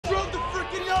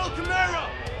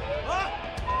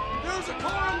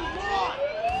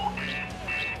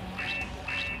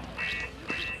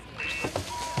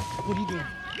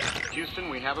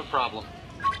have a problem.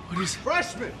 What is...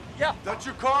 Freshman! Yeah. That's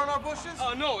your car in our bushes?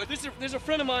 No, there's a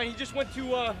friend of mine. He just went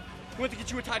to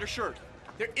get you a tighter shirt.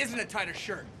 There isn't a tighter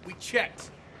shirt. We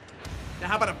checked. Now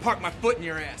how about I park my foot in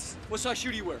your ass? What size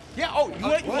shoe do you wear? Yeah, oh, you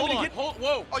want Hold me to on, get...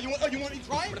 whoa. Oh, you want me to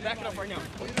try it? I'm gonna back it up right now.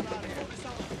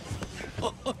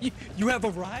 You have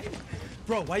a ride?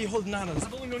 Bro, why are you holding on to this?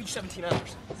 I've only known you 17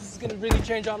 hours. This is gonna really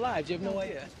change our lives. You have no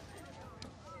idea.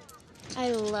 I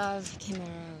love Camaro.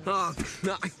 Oh,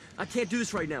 no, I can't do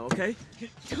this right now, okay?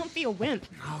 Don't be a wimp.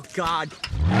 Oh, God.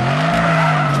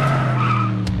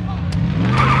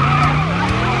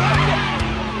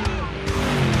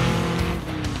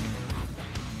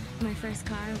 My first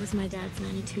car was my dad's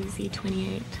 92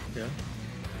 Z28. Yeah?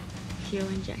 Fuel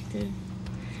injected.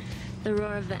 The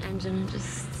roar of the engine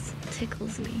just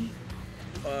tickles me.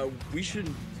 We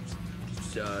should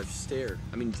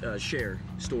share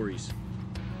stories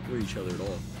with each other at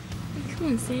all. Come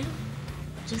on, Sam.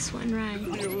 Just one ride.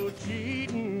 You're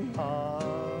cheating.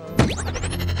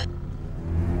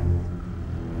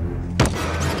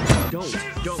 Don't.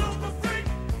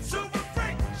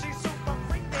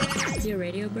 Is your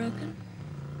radio broken?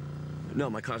 No,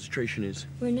 my concentration is.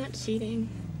 We're not cheating.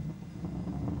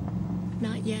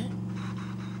 Not yet.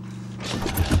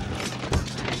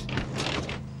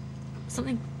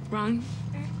 Something wrong?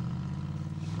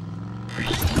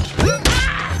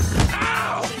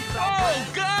 Ow!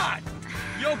 Oh, God!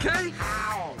 You okay?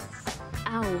 Ow.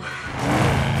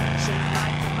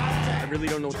 I really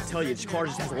don't know what to tell you. This car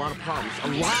just has a lot of problems. A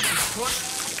lot of...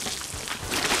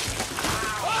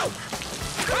 Oh!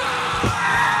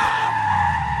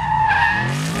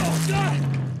 Oh, God!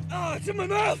 Oh, it's in my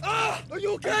mouth! Oh, are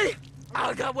you okay? Oh,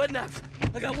 I got wet naps.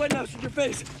 I got wet naps in your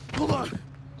face. Hold on.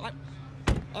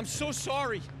 I'm so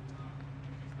sorry.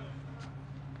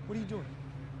 What are you doing?